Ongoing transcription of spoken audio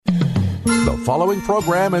following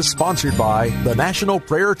program is sponsored by the National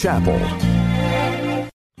Prayer Chapel.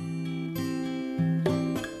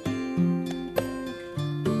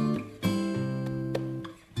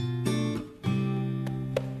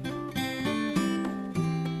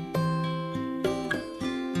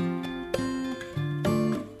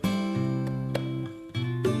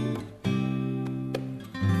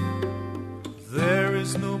 There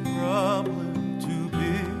is no problem too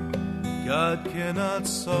big God cannot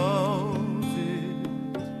solve it.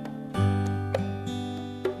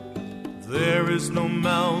 There is no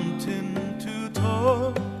mountain too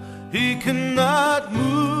tall He cannot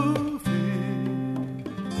move it.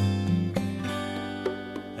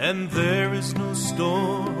 And there is no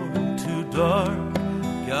storm too dark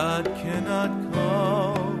God cannot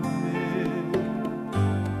calm it.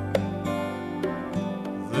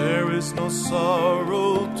 There is no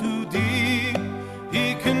sorrow too deep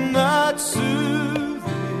He cannot soothe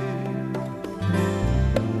it.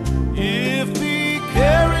 If He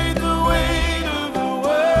carried the weight of the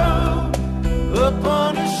world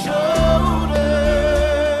upon His shoulder,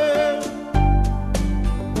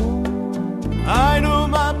 I know,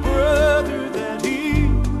 my brother, that He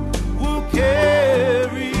will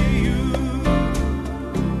carry you.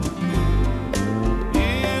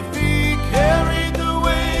 If He carried the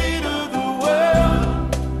weight of the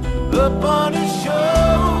world upon His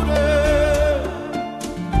shoulder,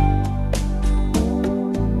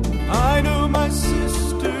 I know, my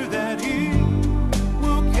sister, that He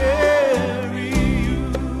will carry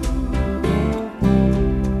you.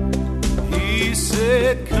 He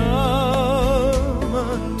said, come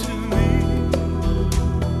unto me,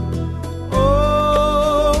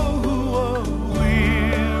 all who are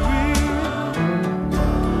weary,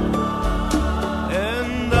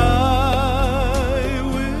 and I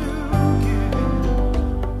will give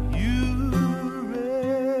you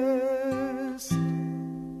rest.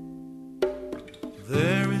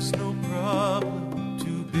 There is no problem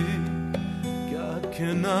too big God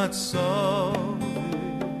cannot solve it.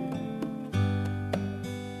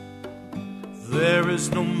 There is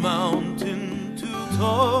no mountain too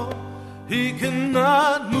tall He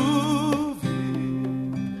cannot move it.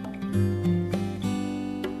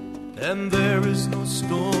 And there is no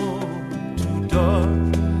storm too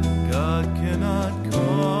dark God cannot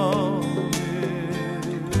calm it.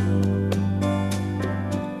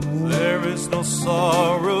 There is no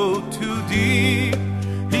sorrow too deep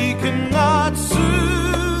He cannot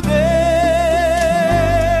soothe it.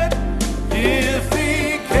 If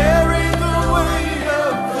He carried the weight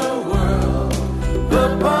of the world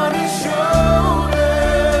upon His shoulder,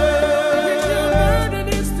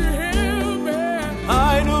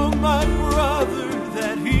 I know, my brother,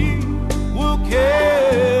 that He will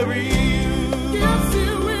carry you. Yes, He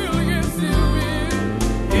will, yes, He will.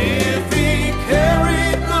 If He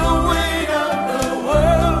carried the weight of the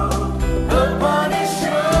world upon His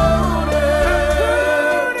shoulder,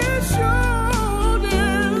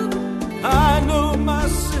 I know, my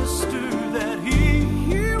sister, that He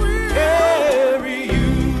will carry you.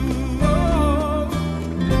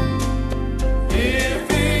 If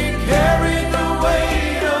He carried the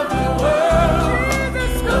weight of the world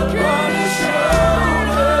upon His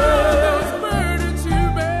shoulder,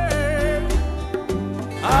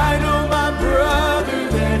 I know, my brother,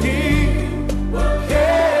 that He will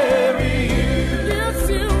carry you. Yes,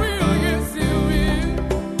 He will, yes, He will.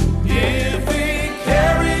 If He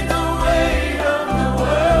carried the weight of the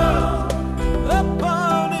world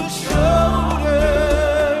upon His shoulder,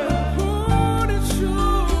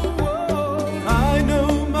 I know,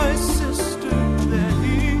 my sister, that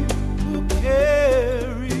He will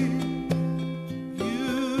carry you.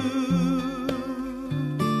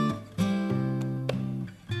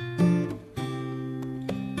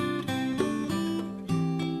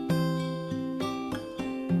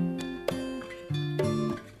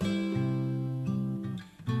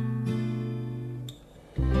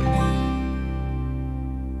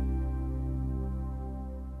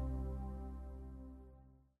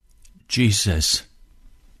 Jesus.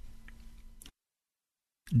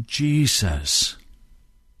 Jesus.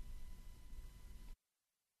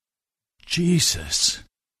 Jesus.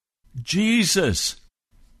 Jesus.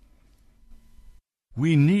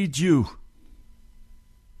 We need you.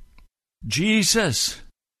 Jesus,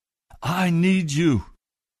 I need you.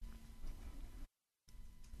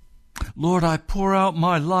 Lord, I pour out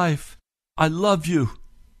my life. I love you.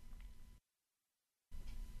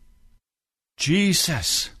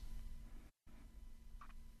 Jesus.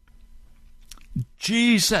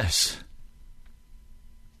 Jesus.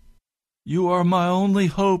 You are my only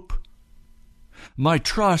hope, my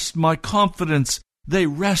trust, my confidence, They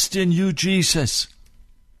rest in you, Jesus.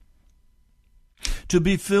 To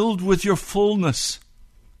be filled with your fullness.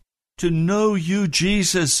 To know you,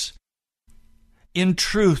 Jesus, in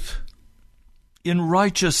truth, in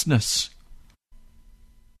righteousness.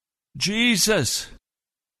 Jesus,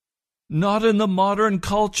 not in the modern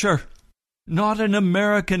culture, not in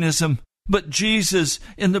Americanism, but Jesus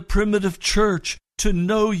in the primitive church, to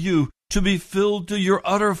know you, to be filled to your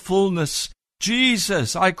utter fullness.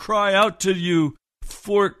 Jesus, I cry out to you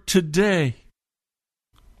for today,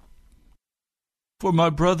 for my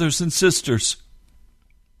brothers and sisters,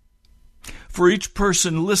 for each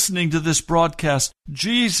person listening to this broadcast.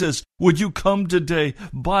 Jesus, would you come today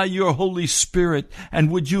by your Holy Spirit, and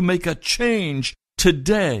would you make a change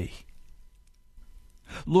today?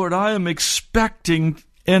 Lord, I am expecting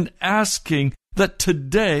and asking that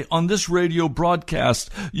today on this radio broadcast,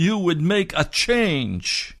 you would make a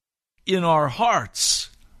change in our hearts,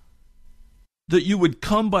 that you would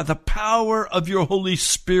come by the power of your Holy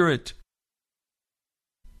Spirit,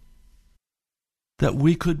 that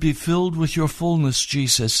we could be filled with your fullness,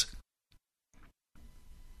 Jesus,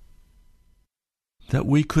 that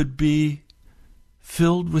we could be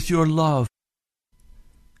filled with your love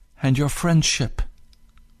and your friendship,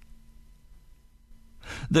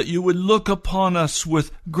 that you would look upon us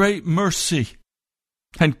with great mercy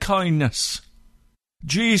and kindness.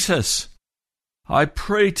 Jesus, I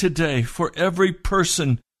pray today for every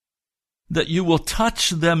person that you will touch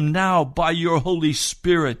them now by your Holy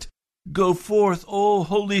Spirit. Go forth, O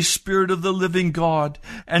Holy Spirit of the living God,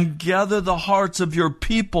 and gather the hearts of your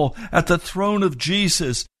people at the throne of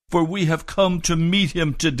Jesus, for we have come to meet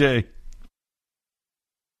him today.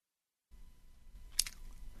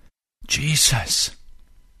 Jesus,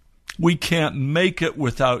 we can't make it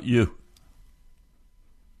without you.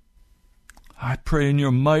 I pray in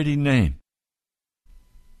your mighty name.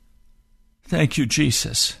 Thank you,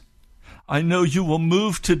 Jesus. I know you will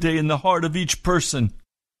move today in the heart of each person.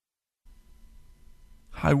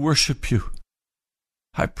 I worship you.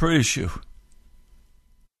 I praise you.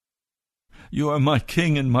 You are my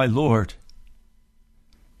King and my Lord.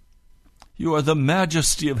 You are the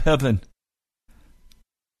majesty of heaven.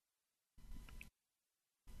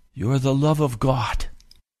 You are the love of God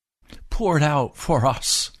poured out for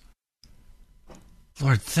us.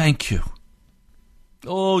 Lord, thank you.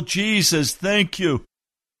 Oh, Jesus, thank you.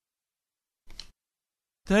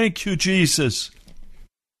 Thank you, Jesus.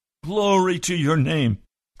 Glory to your name.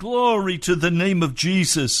 Glory to the name of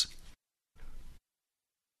Jesus.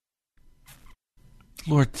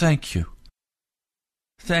 Lord, thank you.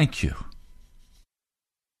 Thank you.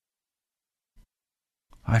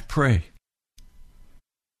 I pray.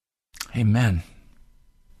 Amen.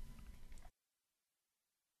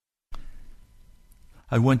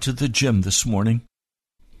 I went to the gym this morning.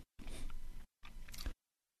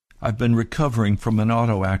 I've been recovering from an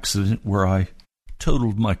auto accident where I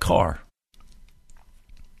totaled my car.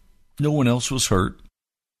 No one else was hurt,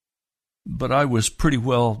 but I was pretty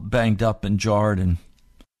well banged up and jarred, and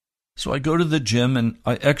so I go to the gym and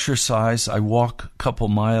I exercise. I walk a couple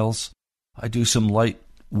miles. I do some light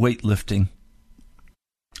weightlifting.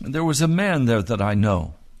 And there was a man there that I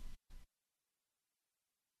know.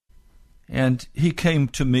 And he came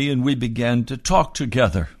to me and we began to talk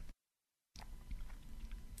together.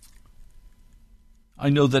 I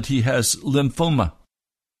know that he has lymphoma.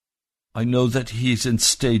 I know that he's in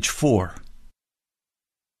stage 4.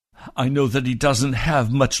 I know that he doesn't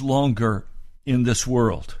have much longer in this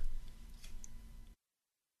world.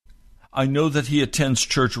 I know that he attends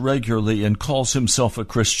church regularly and calls himself a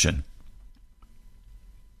Christian.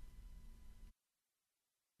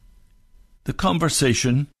 The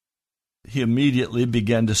conversation, he immediately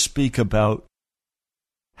began to speak about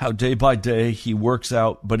how day by day he works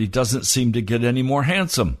out, but he doesn't seem to get any more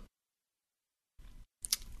handsome.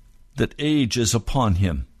 That age is upon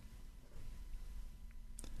him.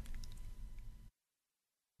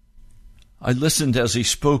 I listened as he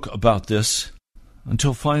spoke about this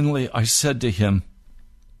until finally I said to him,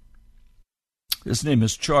 his name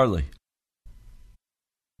is Charlie.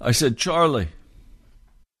 I said, Charlie,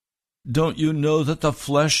 don't you know that the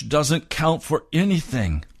flesh doesn't count for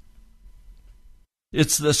anything?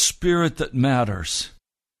 It's the spirit that matters.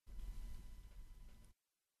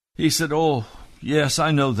 He said, oh, yes,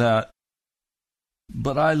 I know that,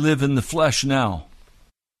 but I live in the flesh now.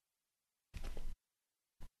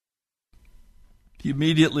 He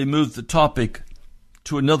immediately moved the topic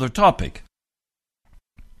to another topic.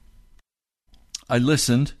 I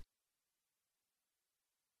listened,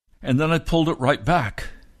 and then I pulled it right back.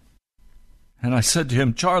 And I said to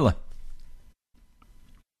him, Charlie,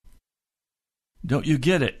 don't you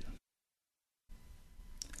get it?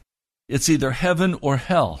 It's either heaven or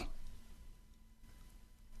hell.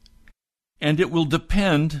 And it will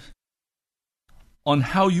depend on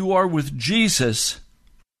how you are with Jesus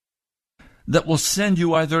that will send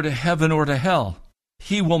you either to heaven or to hell.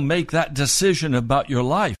 He will make that decision about your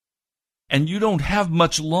life. And you don't have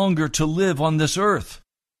much longer to live on this earth.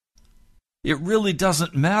 It really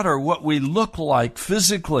doesn't matter what we look like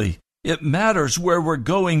physically. It matters where we're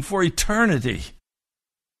going for eternity.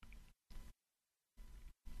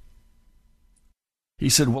 He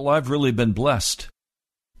said, well, I've really been blessed.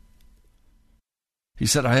 He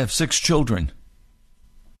said, I have 6 children.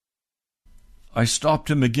 I stopped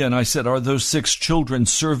him again. I said, are those 6 children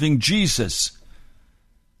serving Jesus?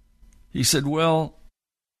 He said, well,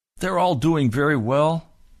 they're all doing very well.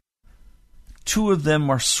 2 of them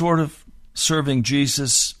are sort of serving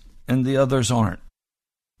Jesus, and the others aren't.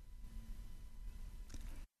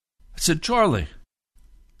 I said, Charlie,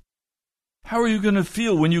 how are you going to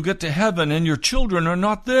feel when you get to heaven and your children are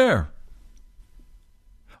not there?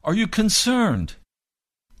 Are you concerned?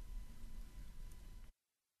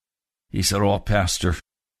 He said, oh, Pastor,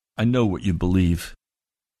 I know what you believe.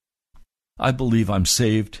 I believe I'm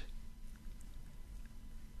saved.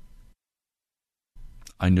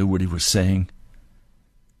 I knew what he was saying.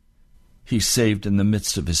 He's saved in the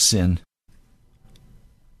midst of his sin.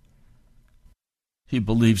 He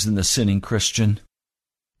believes in the sinning Christian.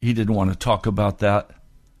 He didn't want to talk about that.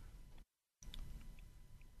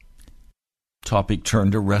 Topic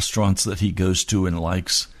turned to restaurants that he goes to and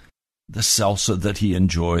likes, the salsa that he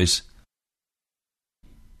enjoys.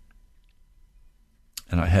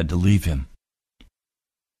 And I had to leave him.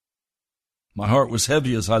 My heart was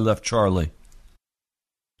heavy as I left Charlie.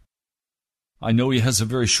 I know he has a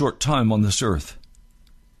very short time on this earth.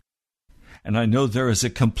 And I know there is a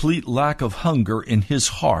complete lack of hunger in his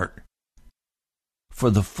heart for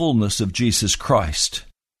the fullness of Jesus Christ.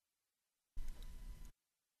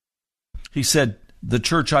 He said, the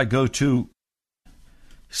church I go to, he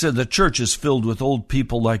said, the church is filled with old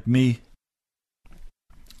people like me.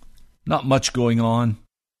 Not much going on.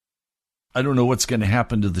 I don't know what's going to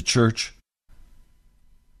happen to the church.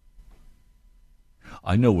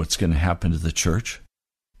 I know what's going to happen to the church.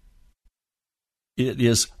 It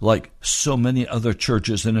is like so many other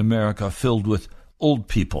churches in America filled with old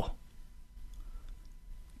people.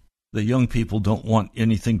 The young people don't want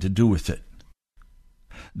anything to do with it.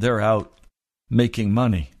 They're out making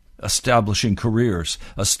money, establishing careers,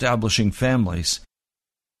 establishing families.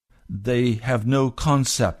 They have no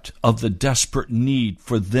concept of the desperate need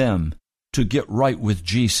for them to get right with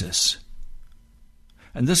Jesus.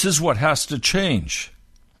 And this is what has to change.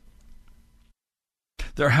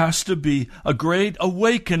 There has to be a great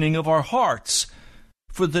awakening of our hearts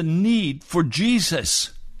for the need for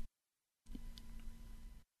Jesus.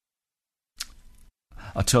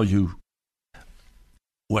 I'll tell you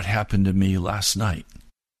what happened to me last night.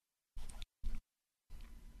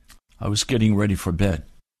 I was getting ready for bed.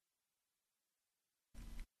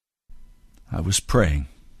 I was praying.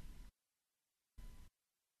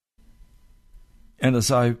 And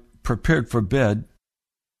as I prepared for bed,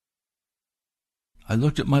 I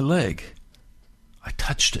looked at my leg. I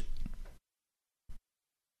touched it.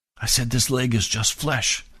 I said, this leg is just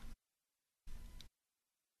flesh.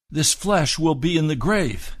 This flesh will be in the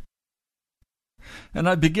grave. And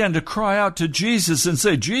I began to cry out to Jesus and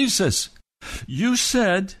say, Jesus, you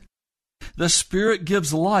said the Spirit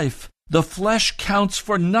gives life. The flesh counts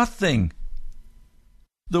for nothing.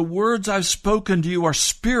 The words I've spoken to you are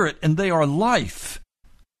spirit and they are life.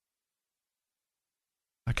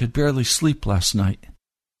 I could barely sleep last night.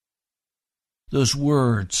 Those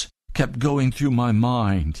words kept going through my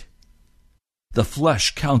mind. The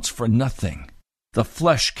flesh counts for nothing. The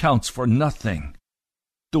flesh counts for nothing.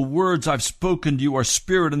 The words I've spoken to you are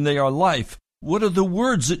spirit and they are life. What are the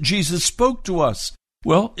words that Jesus spoke to us?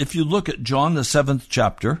 Well, if you look at John, the 7th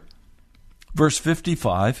chapter, verse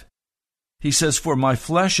 55, he says, for my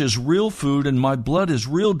flesh is real food and my blood is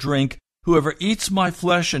real drink. Whoever eats my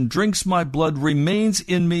flesh and drinks my blood remains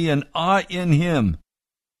in me and I in him.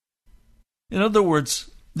 In other words,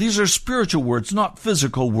 these are spiritual words, not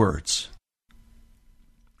physical words.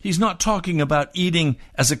 He's not talking about eating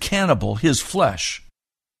as a cannibal his flesh.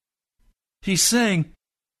 He's saying,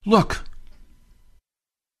 look,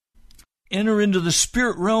 enter into the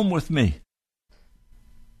spirit realm with me,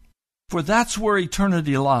 for that's where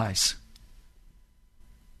eternity lies.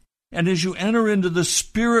 And as you enter into the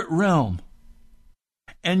spirit realm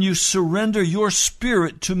and you surrender your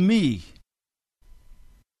spirit to me,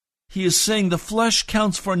 he is saying the flesh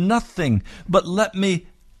counts for nothing, but let me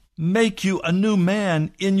make you a new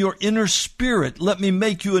man in your inner spirit. Let me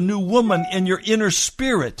make you a new woman in your inner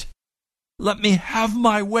spirit. Let me have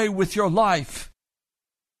my way with your life.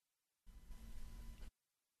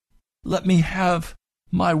 Let me have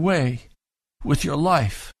my way with your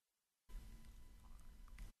life.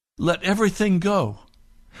 Let everything go.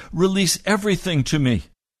 Release everything to me.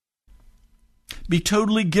 Be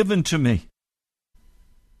totally given to me.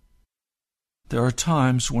 There are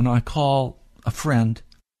times when I call a friend,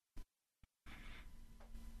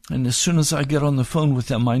 and as soon as I get on the phone with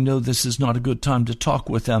them, I know this is not a good time to talk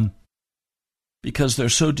with them because they're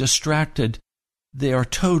so distracted. They are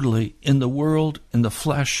totally in the world, in the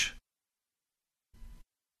flesh,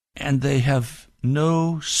 and they have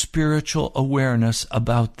no spiritual awareness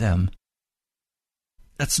about them.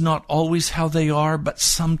 That's not always how they are, but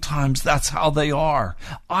sometimes that's how they are.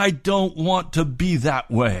 I don't want to be that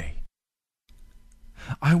way.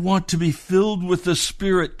 I want to be filled with the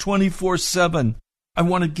Spirit 24/7. I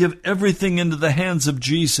want to give everything into the hands of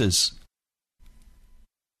Jesus.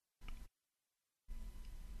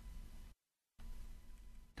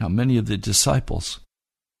 Now, many of the disciples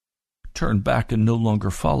turned back and no longer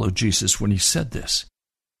followed Jesus when he said this.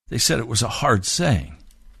 They said it was a hard saying.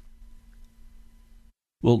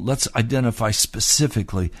 Well, let's identify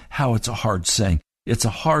specifically how it's a hard saying. It's a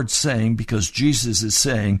hard saying because Jesus is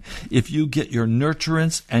saying, if you get your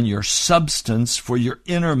nurturance and your substance for your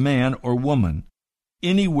inner man or woman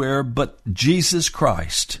anywhere but Jesus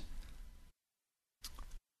Christ,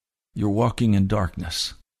 you're walking in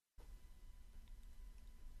darkness.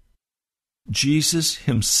 Jesus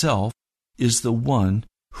himself is the one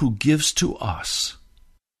who gives to us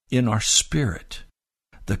in our spirit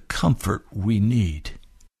the comfort we need.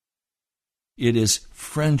 It is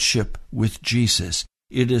friendship with Jesus.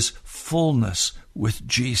 It is fullness with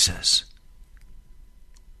Jesus.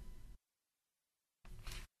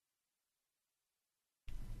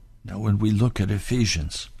 Now, when we look at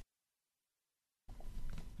Ephesians,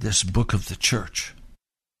 this book of the church,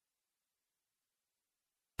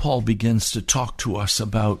 Paul begins to talk to us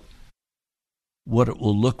about what it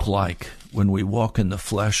will look like when we walk in the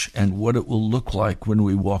flesh and what it will look like when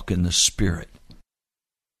we walk in the Spirit.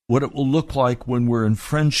 What it will look like when we're in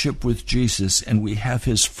friendship with Jesus and we have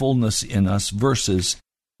his fullness in us versus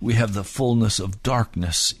we have the fullness of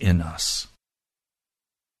darkness in us.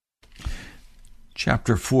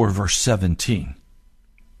 Chapter 4, verse 17.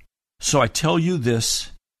 So I tell you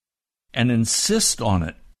this and insist on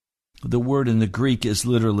it. The word in the Greek is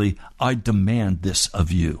literally, I demand this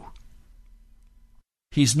of you.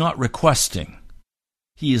 He's not requesting.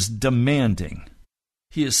 He is demanding.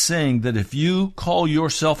 He is saying that if you call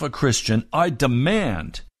yourself a Christian, I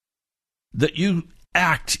demand that you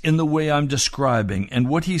act in the way I'm describing. And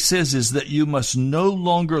what he says is that you must no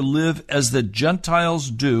longer live as the Gentiles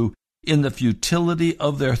do in the futility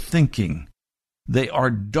of their thinking. They are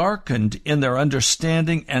darkened in their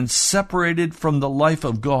understanding and separated from the life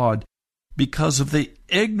of God because of the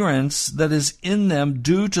ignorance that is in them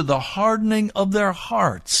due to the hardening of their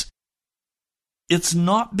hearts. It's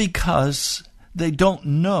not because they don't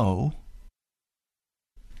know.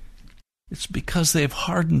 It's because they have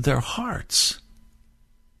hardened their hearts.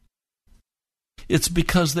 It's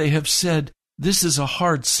because they have said, this is a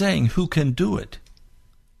hard saying, who can do it?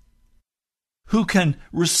 Who can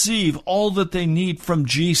receive all that they need from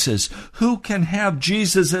Jesus? Who can have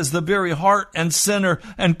Jesus as the very heart and center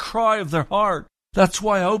and cry of their heart? That's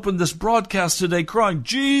why I opened this broadcast today crying,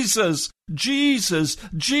 Jesus, Jesus,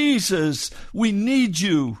 Jesus, we need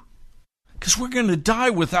you. Because we're going to die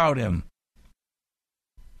without him.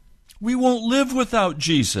 We won't live without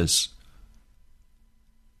Jesus.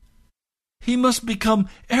 He must become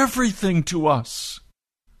everything to us.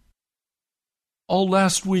 All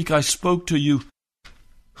last week I spoke to you,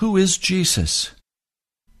 who is Jesus?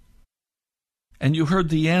 And you heard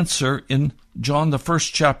the answer in John, the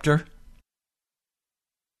 1st chapter,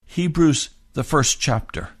 Hebrews, the 1st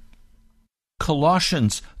chapter,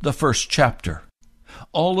 Colossians, the 1st chapter.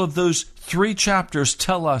 All of those 3 chapters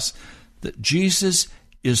tell us that Jesus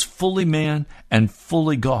is fully man and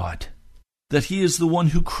fully God, that he is the one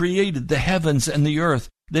who created the heavens and the earth.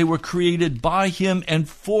 They were created by him and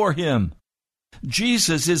for him.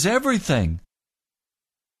 Jesus is everything.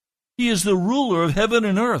 He is the ruler of heaven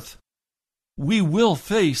and earth. We will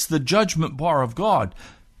face the judgment bar of God.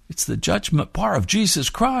 It's the judgment bar of Jesus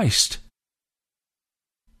Christ.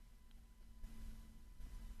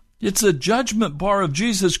 It's the judgment bar of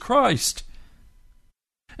Jesus Christ.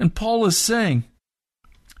 And Paul is saying,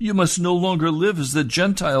 you must no longer live as the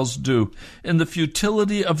Gentiles do, in the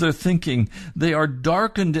futility of their thinking. They are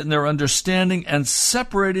darkened in their understanding and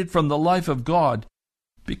separated from the life of God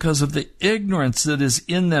because of the ignorance that is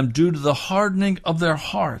in them due to the hardening of their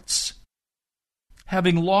hearts.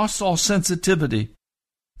 having lost all sensitivity,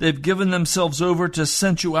 they've given themselves over to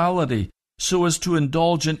sensuality so as to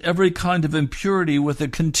indulge in every kind of impurity with a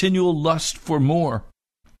continual lust for more.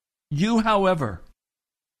 You, however,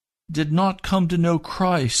 did not come to know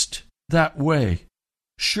Christ that way.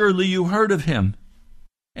 Surely you heard of him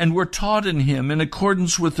and were taught in him in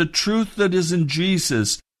accordance with the truth that is in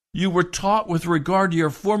Jesus. You were taught with regard to your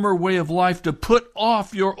former way of life to put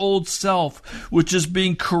off your old self, which is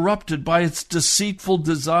being corrupted by its deceitful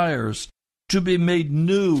desires, to be made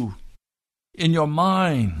new in your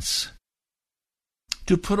minds,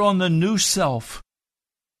 to put on the new self,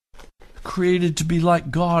 created to be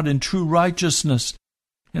like God in true righteousness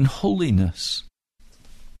and holiness.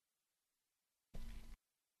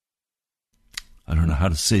 I don't know how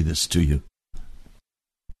to say this to you.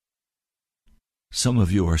 Some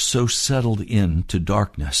of you are so settled into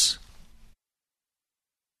darkness.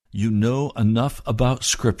 You know enough about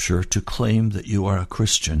Scripture to claim that you are a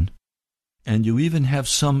Christian, and you even have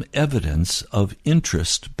some evidence of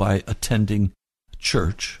interest by attending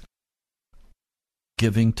church,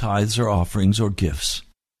 giving tithes or offerings or gifts.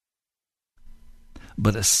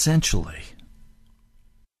 But essentially,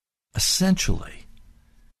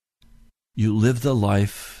 you live the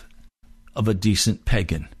life of a decent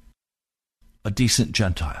pagan, a decent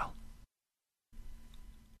Gentile.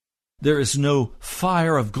 There is no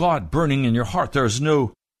fire of God burning in your heart. There is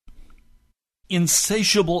no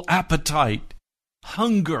insatiable appetite,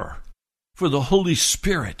 hunger for the Holy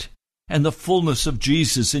Spirit and the fullness of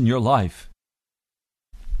Jesus in your life.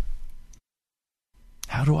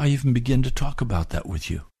 How do I even begin to talk about that with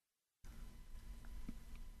you?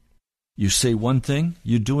 You say one thing,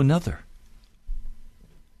 you do another.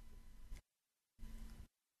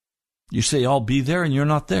 You say, I'll be there, and you're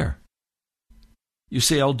not there. You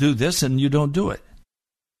say, I'll do this, and you don't do it.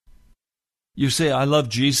 You say, I love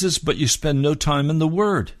Jesus, but you spend no time in the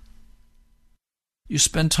Word. You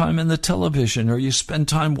spend time in the television, or you spend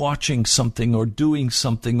time watching something or doing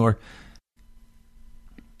something, or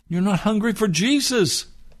you're not hungry for Jesus.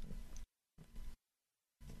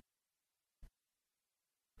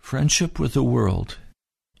 Friendship with the world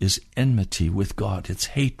is enmity with God. It's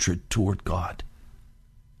hatred toward God.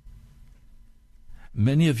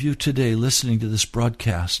 Many of you today listening to this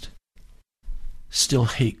broadcast still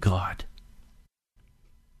hate God.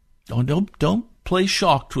 Don't play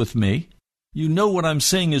shocked with me. You know what I'm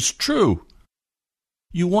saying is true.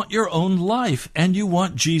 You want your own life, and you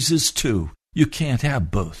want Jesus too. You can't have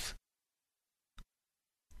both.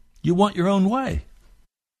 You want your own way.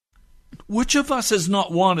 Which of us has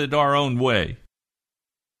not wanted our own way?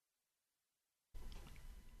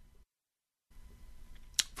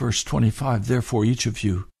 Verse 25, therefore each of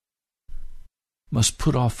you must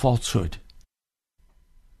put off falsehood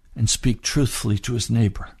and speak truthfully to his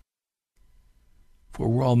neighbor, for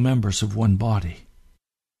we're all members of one body.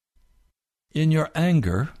 In your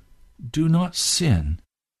anger, do not sin.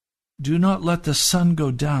 Do not let the sun go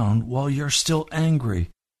down while you're still angry,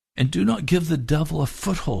 and do not give the devil a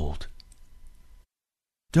foothold.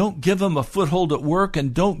 Don't give him a foothold at work,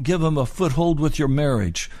 and don't give him a foothold with your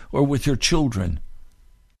marriage or with your children.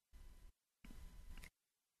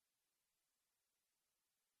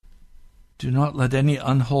 Do not let any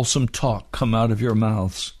unwholesome talk come out of your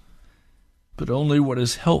mouths, but only what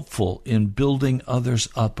is helpful in building others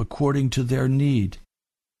up according to their need,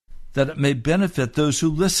 that it may benefit those who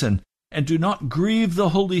listen. And do not grieve the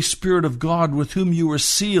Holy Spirit of God, with whom you were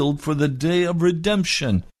sealed for the day of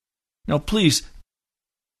redemption. Now please,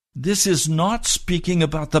 this is not speaking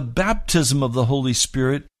about the baptism of the Holy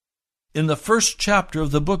Spirit. In the first chapter of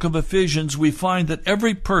the book of Ephesians, we find that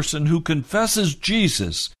every person who confesses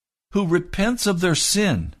Jesus, who repents of their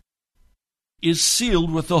sin, is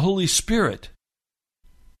sealed with the Holy Spirit.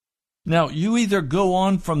 Now, you either go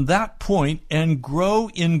on from that point and grow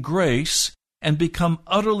in grace and become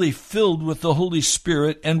utterly filled with the Holy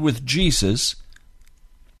Spirit and with Jesus,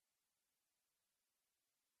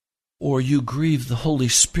 or you grieve the Holy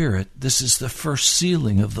Spirit. This is the first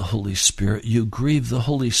sealing of the Holy Spirit. You grieve the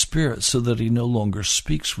Holy Spirit so that he no longer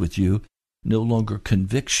speaks with you, no longer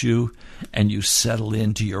convicts you, and you settle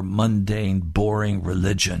into your mundane, boring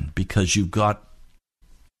religion because you've got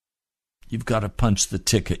to punch the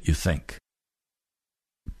ticket, you think.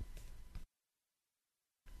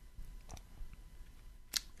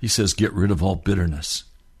 He says, get rid of all bitterness,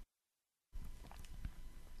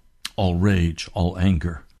 all rage, all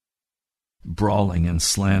anger, brawling and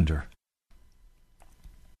slander,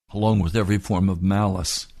 along with every form of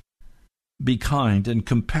malice. Be kind and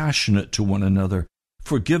compassionate to one another,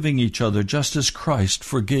 forgiving each other just as Christ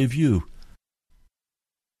forgave you.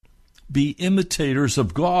 Be imitators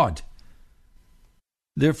of God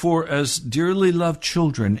Therefore, as dearly loved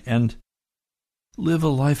children, and live a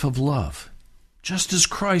life of love, just as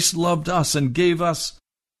Christ loved us and gave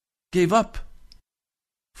up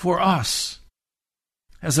for us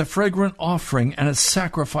as a fragrant offering and a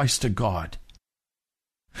sacrifice to God.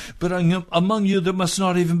 But among you there must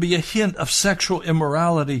not even be a hint of sexual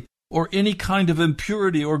immorality or any kind of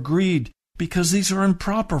impurity or greed, because these are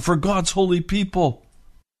improper for God's holy people.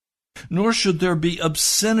 Nor should there be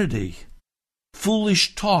obscenity,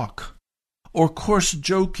 foolish talk, or coarse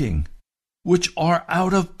joking, which are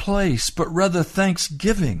out of place, but rather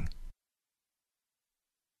thanksgiving.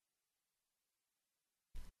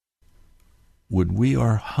 When we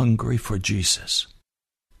are hungry for Jesus,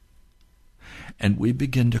 and we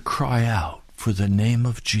begin to cry out for the name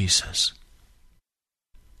of Jesus,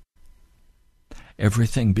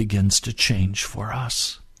 everything begins to change for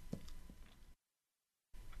us.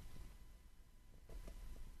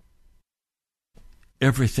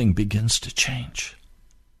 Everything begins to change.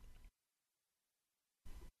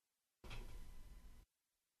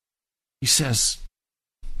 He says,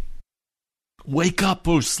 "Wake up,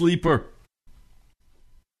 O sleeper.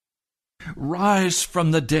 Rise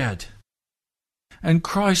from the dead, and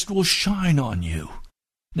Christ will shine on you."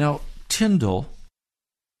 Now, Tyndale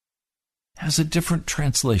has a different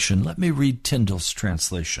translation. Let me read Tyndale's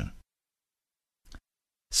translation.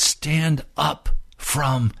 "Stand up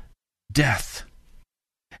from death,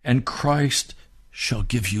 and Christ shall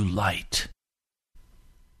give you light."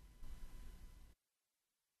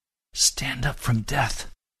 Stand up from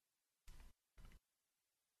death,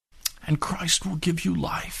 and Christ will give you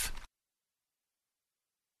life.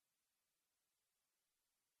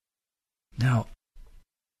 Now,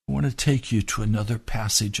 I want to take you to another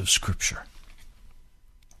passage of Scripture.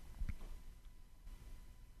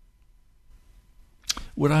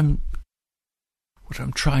 What I'm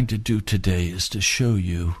trying to do today is to show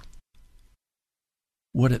you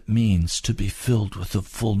what it means to be filled with the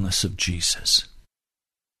fullness of Jesus.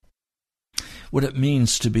 What it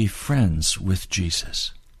means to be friends with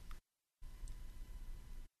Jesus.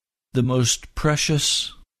 The most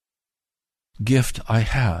precious gift I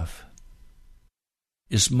have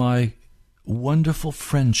is my wonderful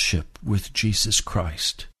friendship with Jesus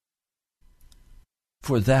Christ.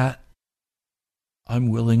 For that, I'm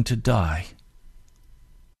willing to die.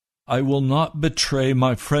 I will not betray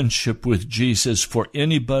my friendship with Jesus for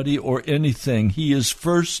anybody or anything. He is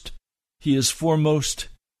first. He is foremost.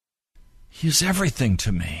 He is everything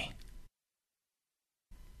to me.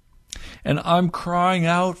 And I'm crying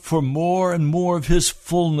out for more and more of His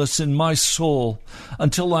fullness in my soul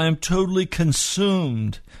until I am totally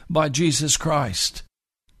consumed by Jesus Christ.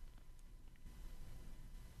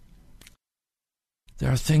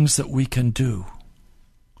 There are things that we can do.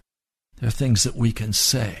 There are things that we can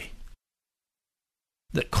say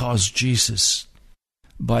that cause Jesus,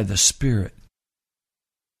 by the Spirit,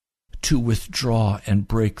 to withdraw and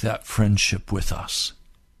break that friendship with us.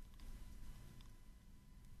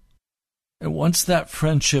 And once that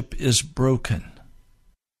friendship is broken,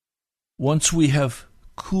 once we have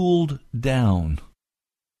cooled down,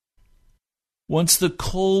 once the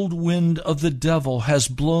cold wind of the devil has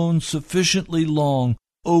blown sufficiently long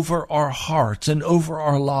over our hearts and over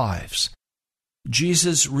our lives,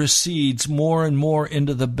 Jesus recedes more and more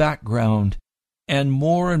into the background, and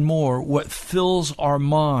more what fills our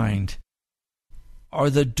mind are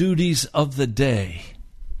the duties of the day,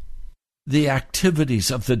 the activities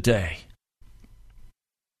of the day.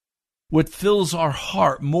 What fills our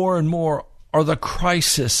heart more and more are the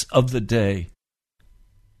crises of the day,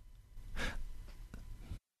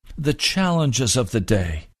 the challenges of the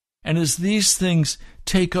day. And as these things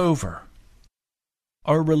take over,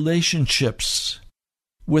 our relationships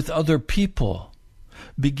with other people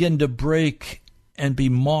begin to break and be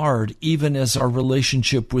marred, even as our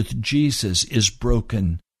relationship with Jesus is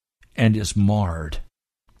broken and is marred.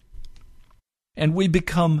 And we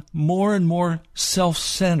become more and more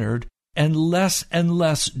self-centered and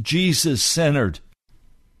less Jesus-centered.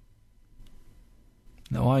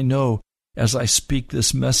 Now, I know as I speak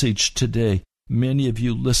this message today, many of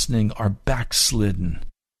you listening are backslidden.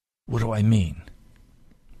 What do I mean?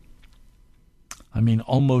 I mean,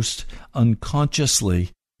 almost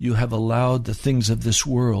unconsciously, you have allowed the things of this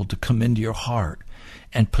world to come into your heart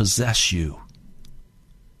and possess you.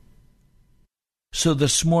 So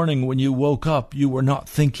this morning when you woke up, you were not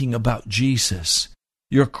thinking about Jesus.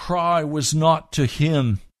 Your cry was not to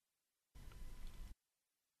Him.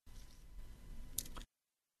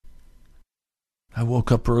 I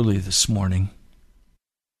woke up early this morning.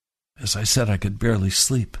 As I said, I could barely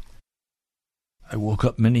sleep. I woke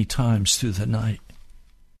up many times through the night.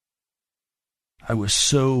 I was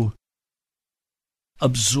so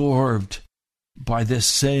absorbed by this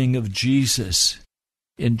saying of Jesus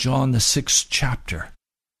in John the 6th chapter,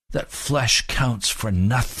 that flesh counts for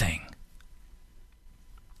nothing,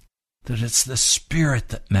 that it's the Spirit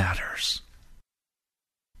that matters.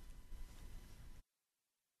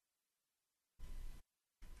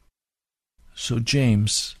 So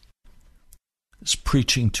James is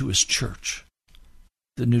preaching to his church,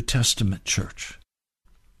 the New Testament church.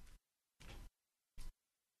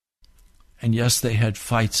 And yes, they had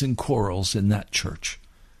fights and quarrels in that church,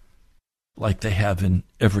 like they have in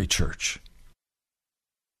every church.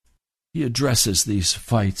 He addresses these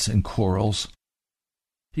fights and quarrels.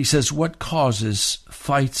 He says, "What causes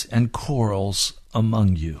fights and quarrels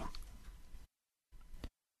among you?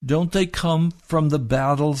 Don't they come from the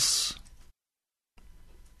battles,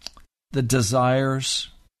 the desires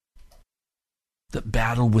that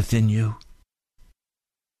battle within you?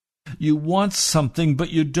 You want something,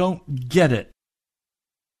 but you don't get it.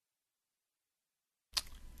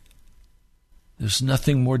 There's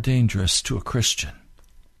nothing more dangerous to a Christian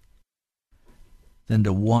than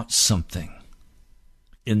to want something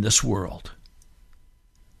in this world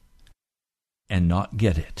and not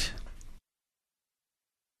get it.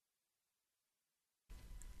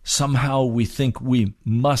 Somehow we think we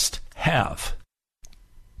must have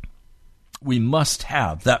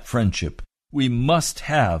that friendship. We must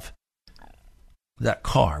have that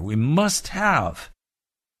car. We must have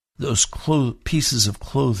those pieces of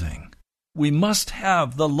clothing. We must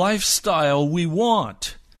have the lifestyle we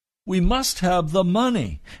want. We must have the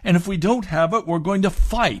money. And if we don't have it, we're going to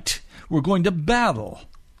fight. We're going to battle.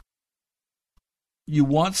 You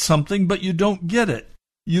want something, but you don't get it.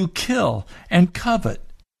 You kill and covet,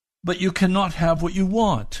 but you cannot have what you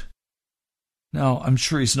want. Now, I'm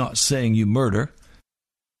sure he's not saying you murder.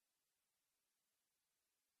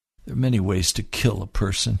 There are many ways to kill a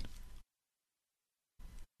person.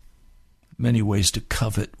 Many ways to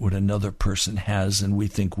covet what another person has, and we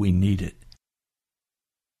think we need it.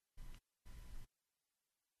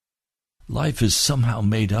 Life is somehow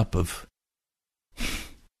made up of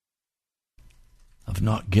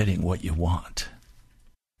not getting what you want.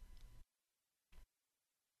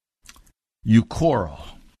 You quarrel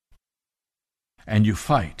and you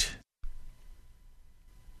fight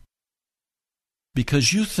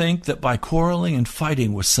because you think that by quarreling and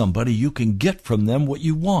fighting with somebody you can get from them what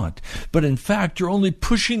you want. But in fact, you're only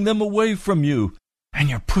pushing them away from you, and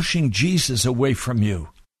you're pushing Jesus away from you.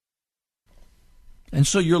 And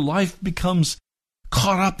so your life becomes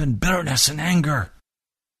caught up in bitterness and anger,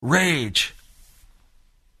 rage,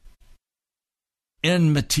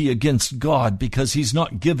 enmity against God because He's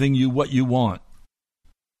not giving you what you want.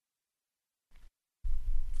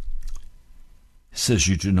 It says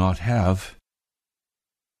you do not have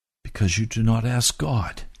because you do not ask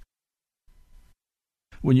God.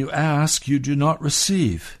 When you ask, you do not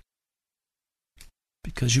receive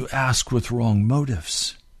because you ask with wrong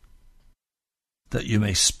motives, that you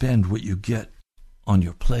may spend what you get on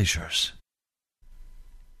your pleasures.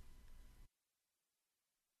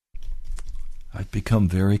 I've become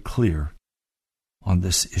very clear on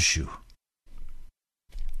this issue.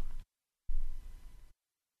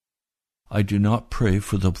 I do not pray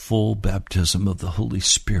for the full baptism of the Holy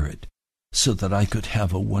Spirit so that I could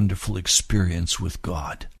have a wonderful experience with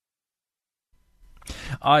God.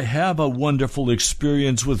 I have a wonderful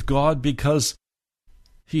experience with God because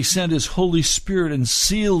He sent His Holy Spirit and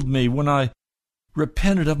sealed me. When I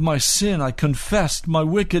repented of my sin, I confessed my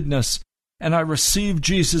wickedness, and I received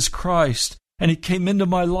Jesus Christ, and He came into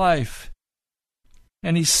my life,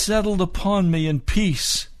 and He settled upon me in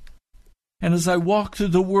peace. And as I walk through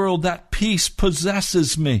the world, that peace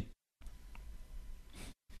possesses me.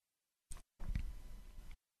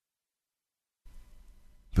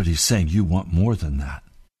 But He's saying you want more than that,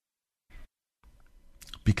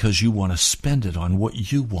 because you want to spend it on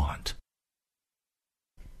what you want.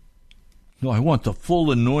 No, I want the full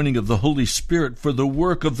anointing of the Holy Spirit for the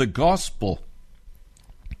work of the gospel,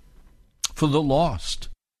 for the lost,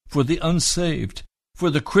 for the unsaved, for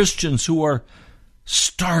the Christians who are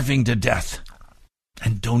starving to death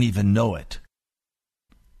and don't even know it.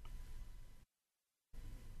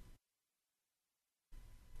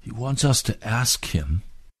 He wants us to ask Him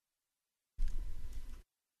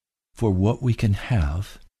for what we can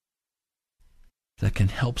have that can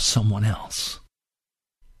help someone else.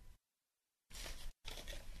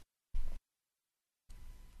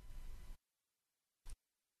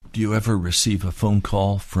 Do you ever receive a phone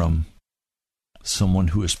call from someone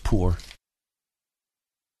who is poor,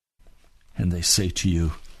 and they say to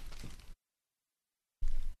you,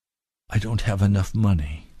 "I don't have enough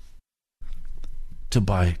money to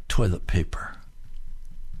buy toilet paper.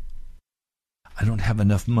 I don't have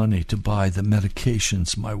enough money to buy the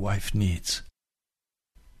medications my wife needs.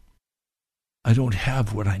 I don't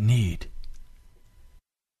have what I need.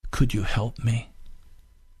 Could you help me?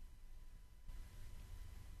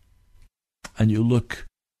 And you look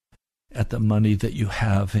at the money that you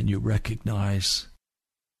have and you recognize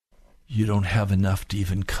you don't have enough to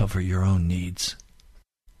even cover your own needs.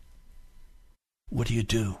 What do you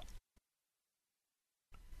do?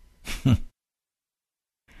 Do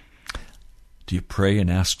you pray and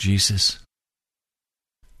ask Jesus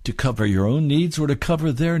to cover your own needs or to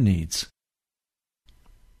cover their needs?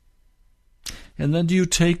 And then do you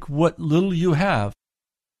take what little you have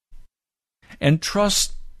and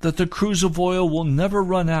trust that the cruse of oil will never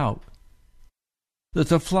run out, that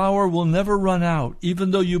the flour will never run out,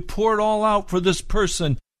 even though you pour it all out for this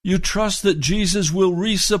person, you trust that Jesus will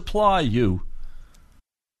resupply you.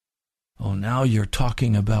 Oh, now you're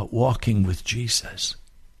talking about walking with Jesus.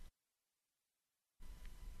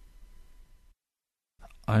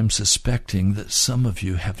 I'm suspecting that some of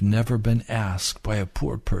you have never been asked by a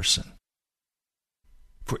poor person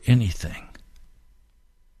for anything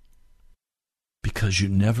because you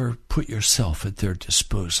never put yourself at their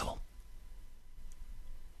disposal.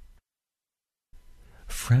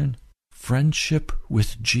 Friendship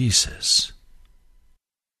with Jesus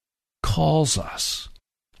calls us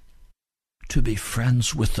to be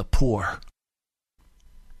friends with the poor.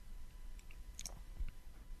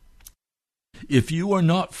 If you are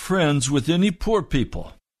not friends with any poor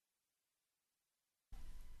people,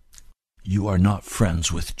 you are not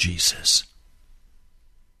friends with Jesus.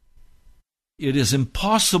 It is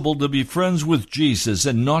impossible to be friends with Jesus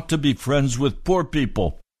and not to be friends with poor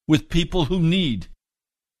people, with people who need.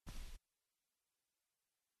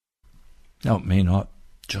 Now, it may not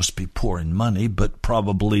just be poor in money, but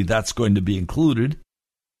probably that's going to be included.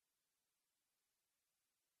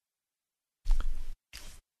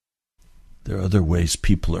 There are other ways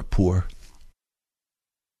people are poor.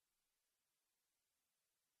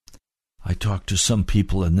 I talk to some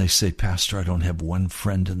people and they say, Pastor, I don't have one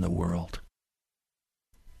friend in the world.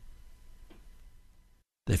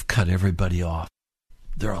 They've cut everybody off.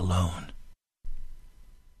 They're alone.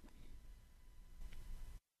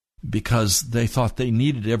 Because they thought they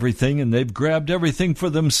needed everything and they've grabbed everything for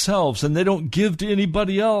themselves and they don't give to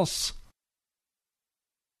anybody else.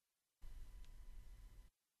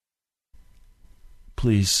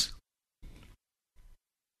 Please,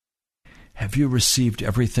 have you received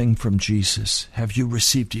everything from Jesus? Have you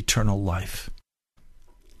received eternal life?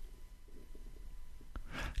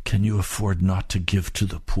 Can you afford not to give to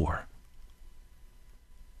the poor?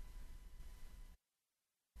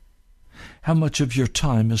 How much of your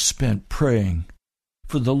time is spent praying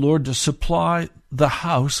for the Lord to supply the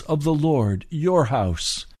house of the Lord, your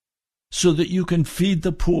house, so that you can feed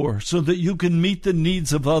the poor, so that you can meet the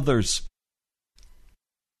needs of others?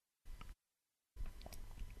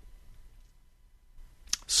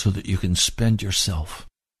 So that you can spend yourself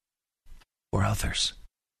for others.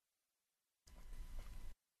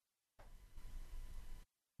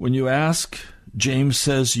 When you ask, James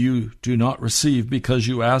says you do not receive because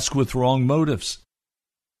you ask with wrong motives,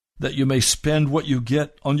 that you may spend what you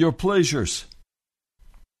get on your pleasures.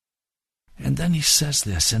 And then he says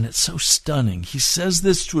this, and it's so stunning. He says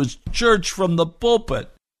this to his church from the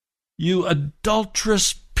pulpit. You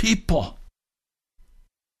adulterous people.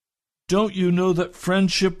 Don't you know that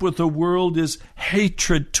friendship with the world is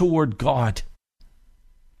hatred toward God?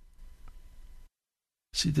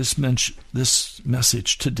 See, this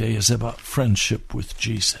message today is about friendship with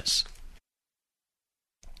Jesus.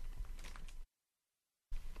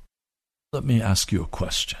 Let me ask you a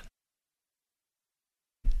question.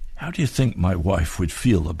 How do you think my wife would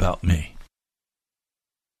feel about me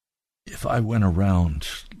if I went around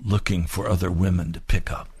looking for other women to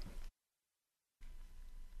pick up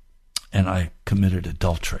and I committed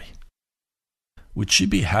adultery? Would she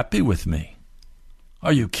be happy with me?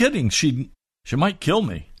 Are you kidding? She might kill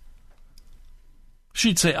me.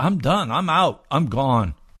 She'd say, I'm done, I'm out, I'm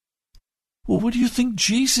gone. Well, what do you think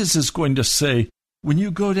Jesus is going to say when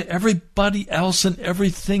you go to everybody else and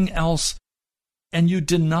everything else and you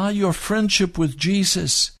deny your friendship with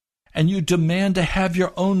Jesus and you demand to have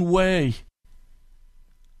your own way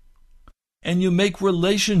and you make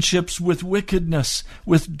relationships with wickedness,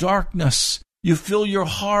 with darkness? You fill your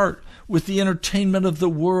heart with the entertainment of the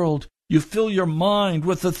world. You fill your mind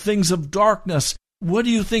with the things of darkness. What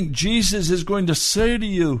do you think Jesus is going to say to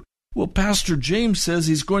you? Well, Pastor James says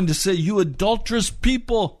he's going to say, you adulterous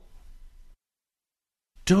people.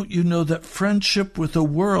 Don't you know that friendship with the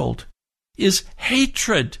world is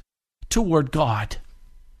hatred toward God.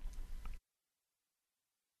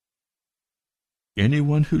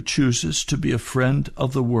 Anyone who chooses to be a friend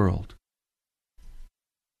of the world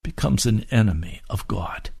becomes an enemy of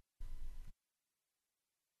God.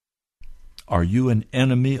 Are you an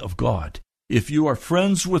enemy of God? If you are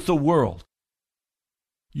friends with the world,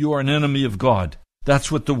 you are an enemy of God.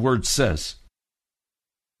 That's what the Word says.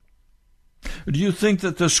 Do you think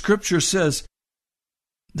that the Scripture says,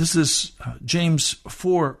 this is James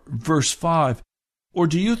 4, verse 5, or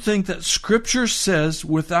do you think that Scripture says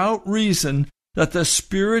without reason that the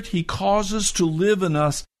Spirit He causes to live in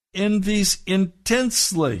us envies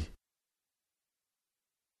intensely?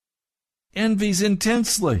 Envies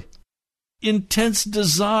intensely. Intense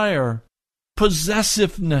desire.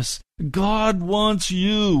 Possessiveness. God wants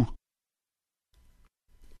you.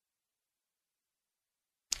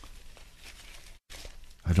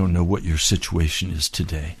 I don't know what your situation is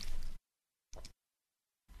today.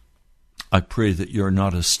 I pray that you're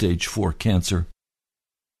not a stage 4 cancer.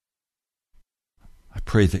 I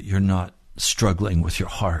pray that you're not struggling with your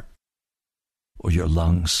heart or your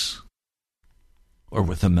lungs or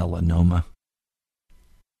with a melanoma.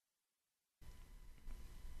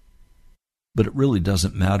 But it really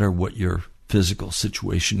doesn't matter what your physical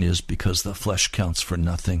situation is, because the flesh counts for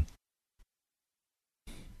nothing.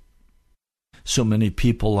 So many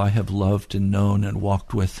people I have loved and known and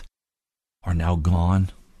walked with are now gone.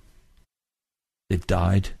 They've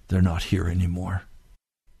died. They're not here anymore.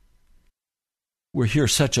 We're here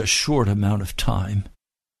such a short amount of time.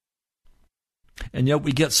 And yet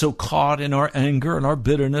we get so caught in our anger and our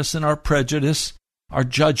bitterness and our prejudice, our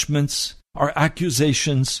judgments, our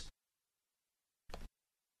accusations.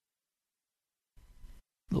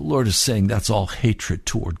 The Lord is saying that's all hatred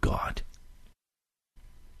toward God.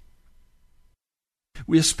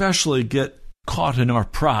 We especially get caught in our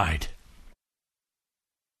pride.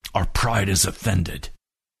 Our pride is offended.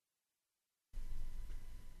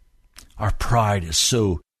 Our pride is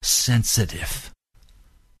so sensitive.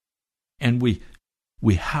 And we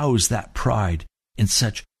house that pride in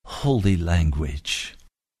such holy language.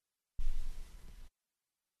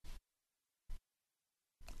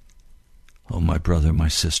 Oh, my brother, my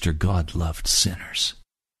sister, God loved sinners.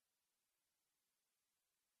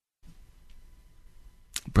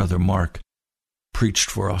 Brother Mark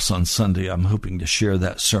preached for us on Sunday. I'm hoping to share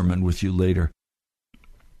that sermon with you later.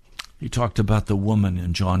 He talked about the woman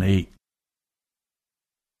in John 8.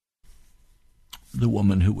 The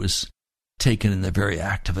woman who was taken in the very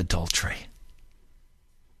act of adultery,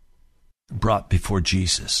 brought before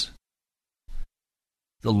Jesus.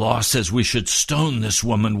 The law says we should stone this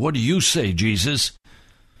woman. What do you say, Jesus?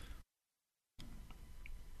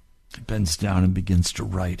 He bends down and begins to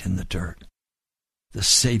write in the dirt. The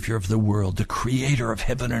Savior of the world, the Creator of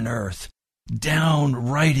heaven and earth, down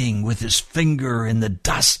writing with his finger in the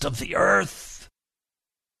dust of the earth.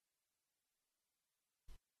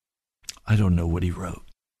 I don't know what he wrote.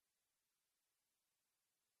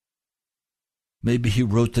 Maybe he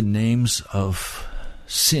wrote the names of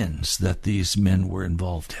sins that these men were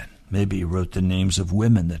involved in. Maybe he wrote the names of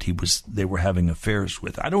women that they were having affairs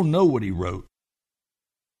with. I don't know what he wrote.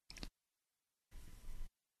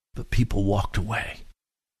 But people walked away.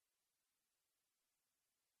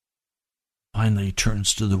 Finally, he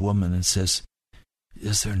turns to the woman and says,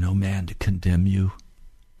 "Is there no man to condemn you?"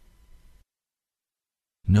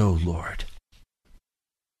 "No, Lord.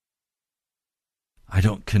 I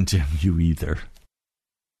don't condemn you either.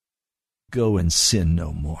 Go and sin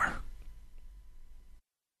no more."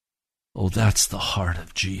 Oh, that's the heart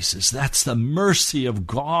of Jesus. That's the mercy of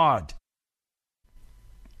God.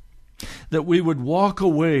 That we would walk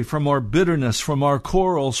away from our bitterness, from our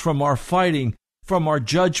quarrels, from our fighting, from our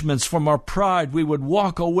judgments, from our pride. We would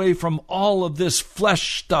walk away from all of this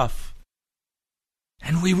flesh stuff.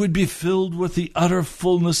 And we would be filled with the utter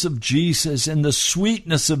fullness of Jesus and the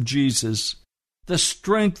sweetness of Jesus, the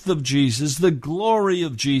strength of Jesus, the glory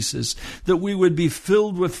of Jesus, that we would be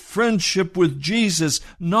filled with friendship with Jesus,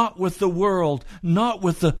 not with the world, not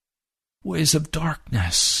with the ways of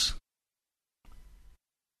darkness.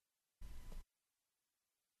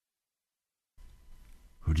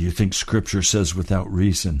 Who do you think Scripture says without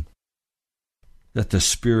reason that the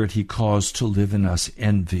Spirit He caused to live in us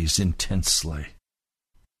envies intensely?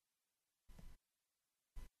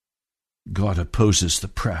 God opposes the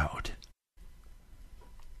proud,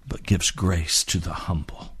 but gives grace to the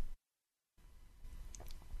humble.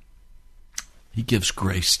 He gives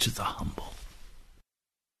grace to the humble.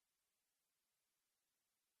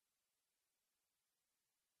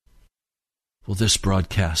 Well, this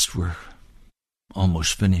broadcast we're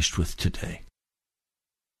almost finished with today.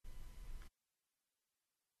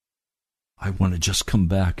 I want to just come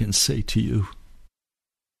back and say to you,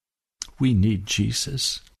 we need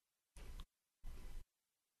Jesus.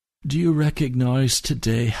 Do you recognize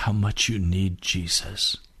today how much you need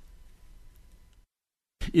Jesus?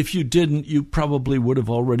 If you didn't, you probably would have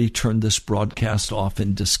already turned this broadcast off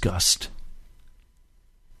in disgust.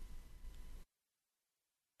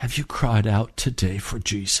 Have you cried out today for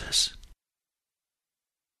Jesus?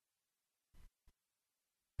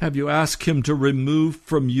 Have you asked him to remove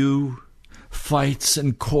from you fights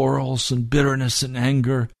and quarrels and bitterness and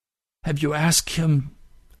anger? Have you asked him?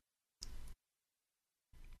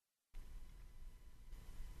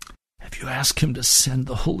 Have you asked him to send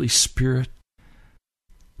the Holy Spirit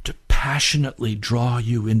to passionately draw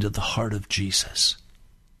you into the heart of Jesus?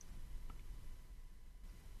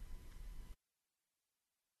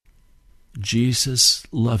 Jesus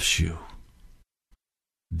loves you.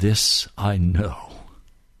 This I know,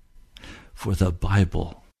 for the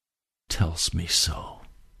Bible tells me so.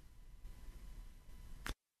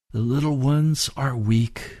 The little ones are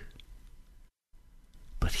weak,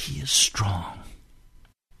 but he is strong.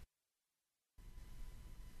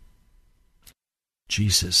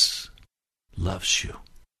 Jesus loves you.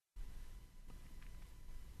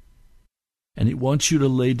 And he wants you to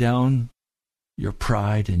lay down your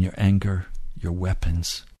pride and your anger, your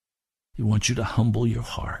weapons. He wants you to humble your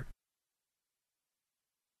heart.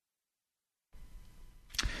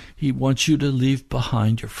 He wants you to leave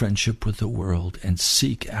behind your friendship with the world and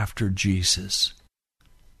seek after Jesus.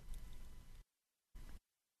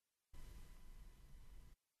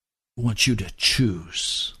 He wants you to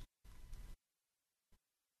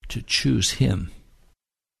choose him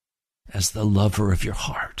as the lover of your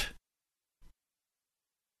heart.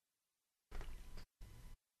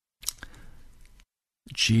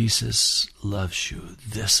 Jesus loves you.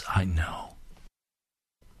 This I know,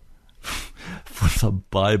 for the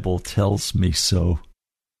Bible tells me so.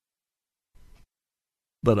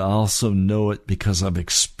 But I also know it because I'm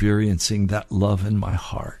experiencing that love in my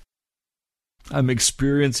heart. I'm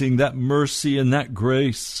experiencing that mercy and that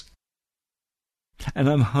grace. And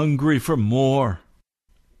I'm hungry for more.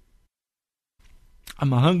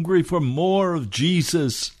 I'm hungry for more of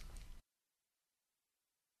Jesus.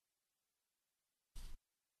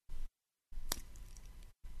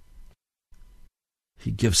 He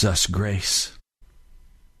gives us grace.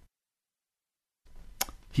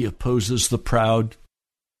 He opposes the proud.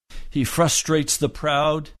 He frustrates the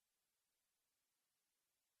proud.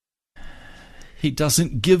 He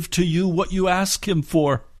doesn't give to you what you ask him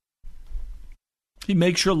for. He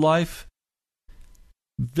makes your life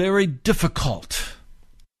very difficult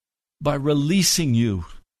by releasing you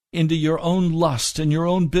into your own lust and your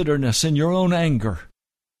own bitterness and your own anger.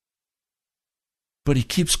 But he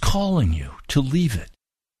keeps calling you to leave it.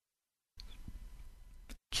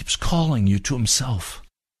 Keeps calling you to himself.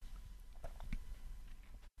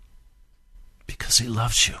 Because he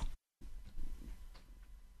loves you.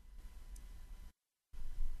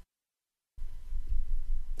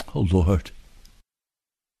 Oh Lord,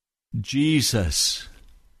 Jesus,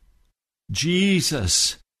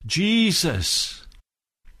 Jesus, Jesus,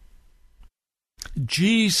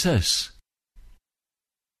 Jesus.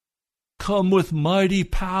 Come with mighty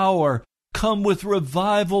power. Come with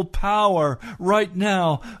revival power right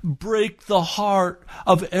now. Break the heart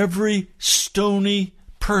of every stony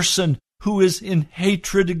person who is in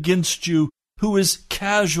hatred against you, who is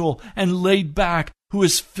casual and laid back, who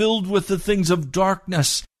is filled with the things of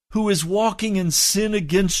darkness, who is walking in sin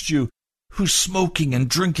against you, who's smoking and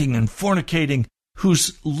drinking and fornicating,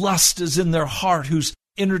 whose lust is in their heart, whose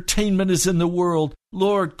entertainment is in the world.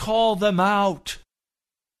 Lord, call them out.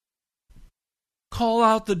 Call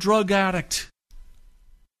out the drug addict.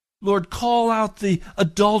 Lord, call out the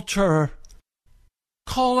adulterer.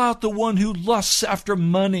 Call out the one who lusts after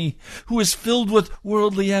money, who is filled with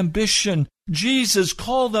worldly ambition. Jesus,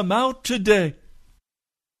 call them out today.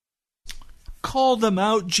 Call them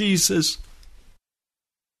out, Jesus.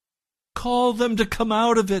 Call them to come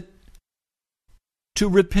out of it, to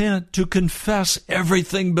repent, to confess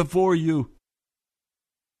everything before you,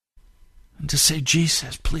 and to say,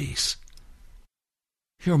 Jesus, please,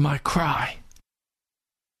 hear my cry.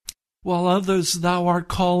 While others thou art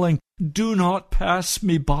calling, do not pass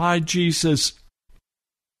me by, Jesus,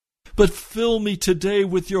 but fill me today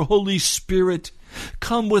with your Holy Spirit.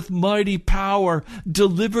 Come with mighty power.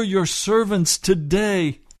 Deliver your servants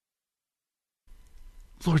today.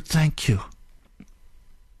 Lord, thank you.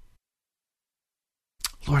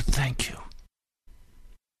 Lord, thank you.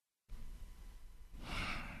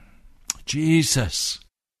 Jesus.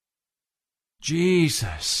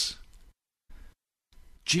 Jesus.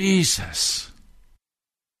 Jesus.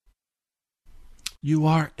 You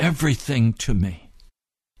are everything to me.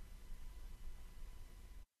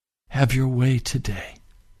 Have your way today.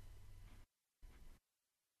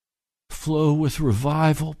 Flow with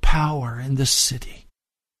revival power in this city.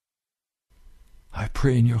 I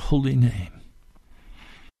pray in your holy name.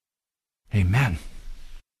 Amen.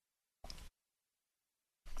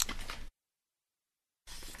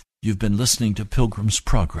 You've been listening to Pilgrim's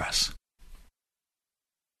Progress.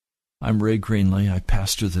 I'm Ray Greenley. I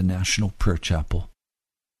pastor the National Prayer Chapel.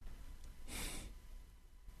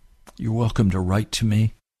 You're welcome to write to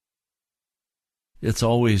me. It's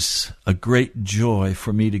always a great joy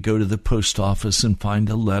for me to go to the post office and find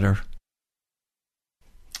a letter.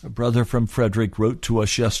 A brother from Frederick wrote to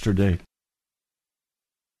us yesterday.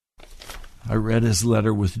 I read his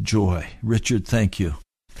letter with joy. Richard, thank you.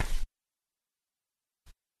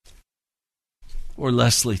 Or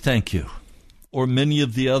Leslie, thank you. Or many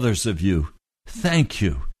of the others of you, thank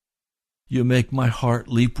you. You make my heart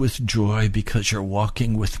leap with joy because you're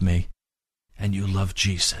walking with me and you love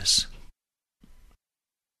Jesus.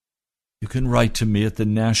 You can write to me at the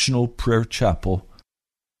National Prayer Chapel,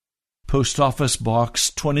 Post Office Box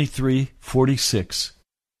 2346,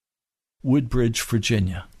 Woodbridge,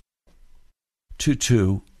 Virginia,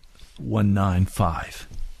 22195.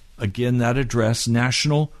 Again, that address,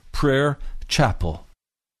 National Prayer Chapel,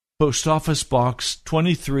 Post Office Box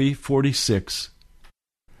 2346,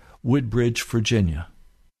 Woodbridge, Virginia,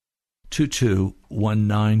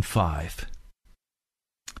 22195.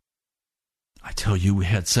 I tell you, we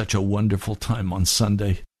had such a wonderful time on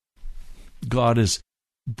Sunday. God is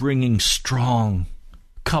bringing strong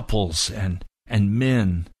couples and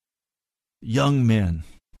men, young men,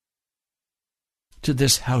 to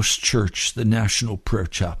this house church, the National Prayer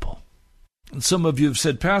Chapel. And some of you have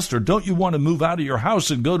said, Pastor, don't you want to move out of your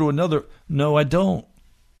house and go to another? No, I don't.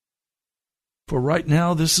 For right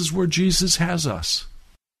now, this is where Jesus has us.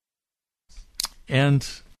 And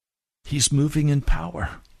he's moving in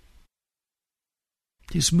power.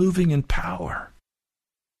 He's moving in power.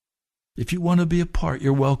 If you want to be a part,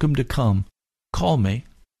 you're welcome to come. Call me,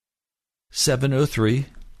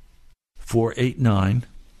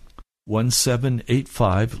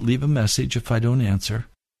 703-489-1785. Leave a message if I don't answer.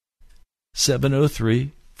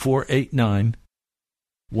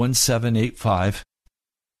 703-489-1785.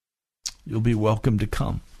 You'll be welcome to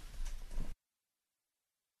come.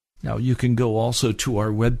 Now, you can go also to our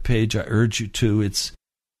webpage. I urge you to. It's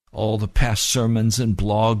all the past sermons and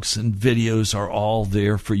blogs and videos are all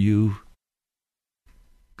there for you.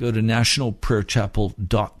 Go to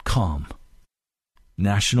nationalprayerchapel.com.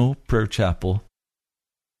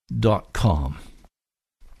 nationalprayerchapel.com.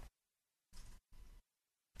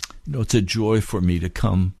 You know, it's a joy for me to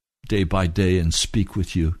come day by day and speak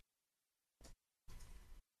with you.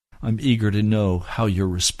 I'm eager to know how you're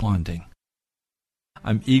responding.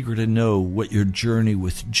 I'm eager to know what your journey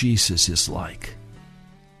with Jesus is like.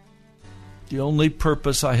 The only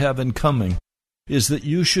purpose I have in coming is that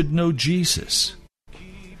you should know Jesus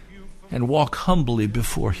and walk humbly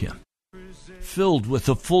before him, filled with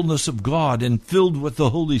the fullness of God and filled with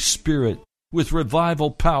the Holy Spirit, with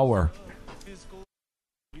revival power.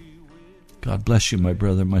 God bless you, my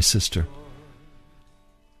brother, my sister.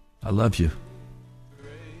 I love you.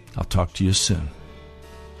 I'll talk to you soon.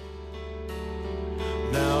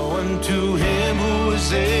 Now unto him who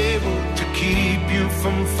is able to keep you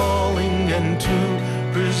from falling and to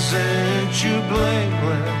present you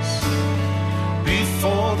blameless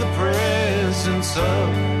before the presence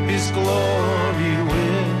of his glory.